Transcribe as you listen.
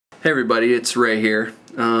Hey everybody, it's Ray here.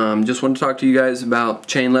 Just want to talk to you guys about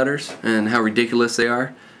chain letters and how ridiculous they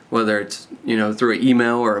are. Whether it's, through an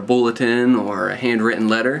email or a bulletin or a handwritten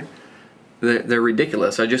letter, they're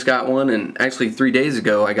ridiculous. I just got one, and actually 3 days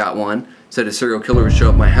ago I got one. Said a serial killer would show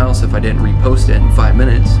up at my house if I didn't repost it in 5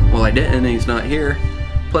 minutes. Well, I didn't, and he's not here.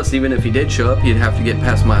 Plus, even if he did show up, he'd have to get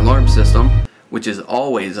past my alarm system, which is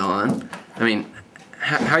always on. I mean,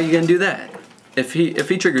 how are you gonna do that? If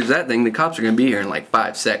he triggers that thing, the cops are going to be here in like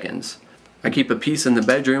 5 seconds. I keep a piece in the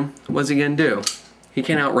bedroom. What's he going to do? He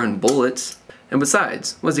can't outrun bullets. And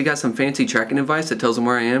besides, was he got some fancy tracking device that tells him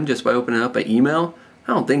where I am just by opening up an email?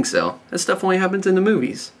 I don't think so. That stuff only happens in the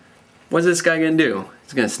movies. What's this guy going to do?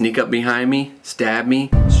 He's going to sneak up behind me, stab me,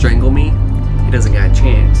 strangle me? He doesn't got a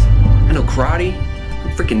chance. I know karate. I'm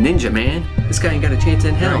a freaking ninja, man. This guy ain't got a chance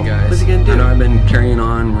in hell. Right, guys. What's he going to do? I know I've been carrying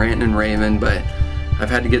on, ranting and raving, but I've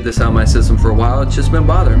had to get this out of my system for a while. It's just been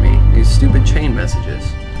bothering me, these stupid chain messages.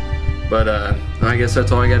 But I guess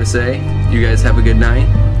that's all I gotta say. You guys have a good night.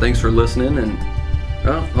 Thanks for listening. And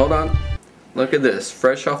oh, hold on, look at this,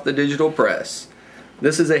 fresh off the digital press.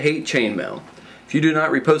 This is a hate chain mail. If you do not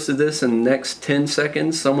repost this in the next 10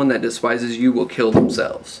 seconds, someone that despises you will kill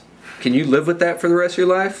themselves. Can you live with that for the rest of your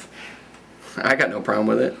life? I got no problem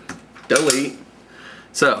with it. Delete.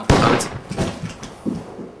 So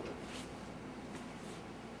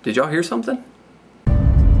did y'all hear something?